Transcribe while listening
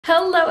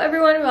Hello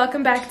everyone,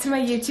 welcome back to my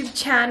YouTube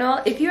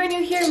channel. If you are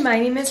new here, my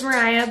name is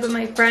Mariah, but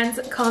my friends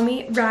call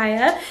me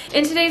Riah.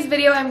 In today's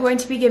video, I'm going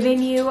to be giving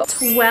you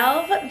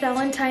 12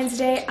 Valentine's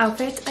Day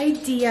outfit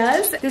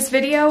ideas. This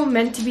video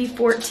meant to be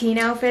 14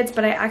 outfits,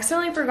 but I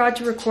accidentally forgot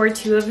to record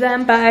 2 of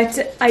them,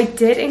 but I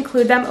did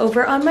include them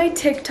over on my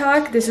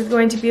TikTok. This is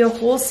going to be a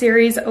whole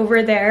series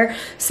over there.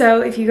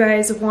 So if you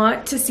guys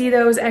want to see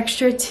those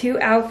extra 2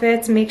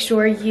 outfits, make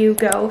sure you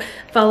go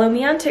follow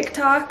me on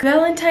TikTok.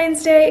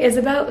 Valentine's Day is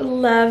about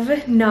love.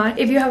 Not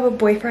if you have a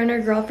boyfriend or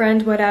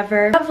girlfriend,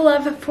 whatever. Have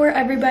love for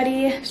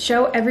everybody,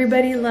 show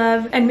everybody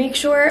love, and make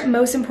sure,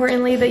 most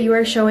importantly, that you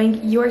are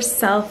showing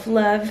yourself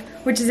love,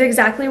 which is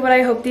exactly what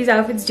I hope these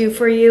outfits do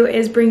for you,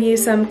 is bring you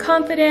some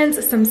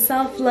confidence, some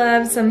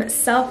self-love, some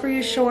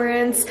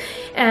self-reassurance,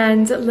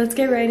 and let's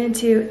get right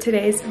into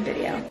today's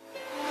video.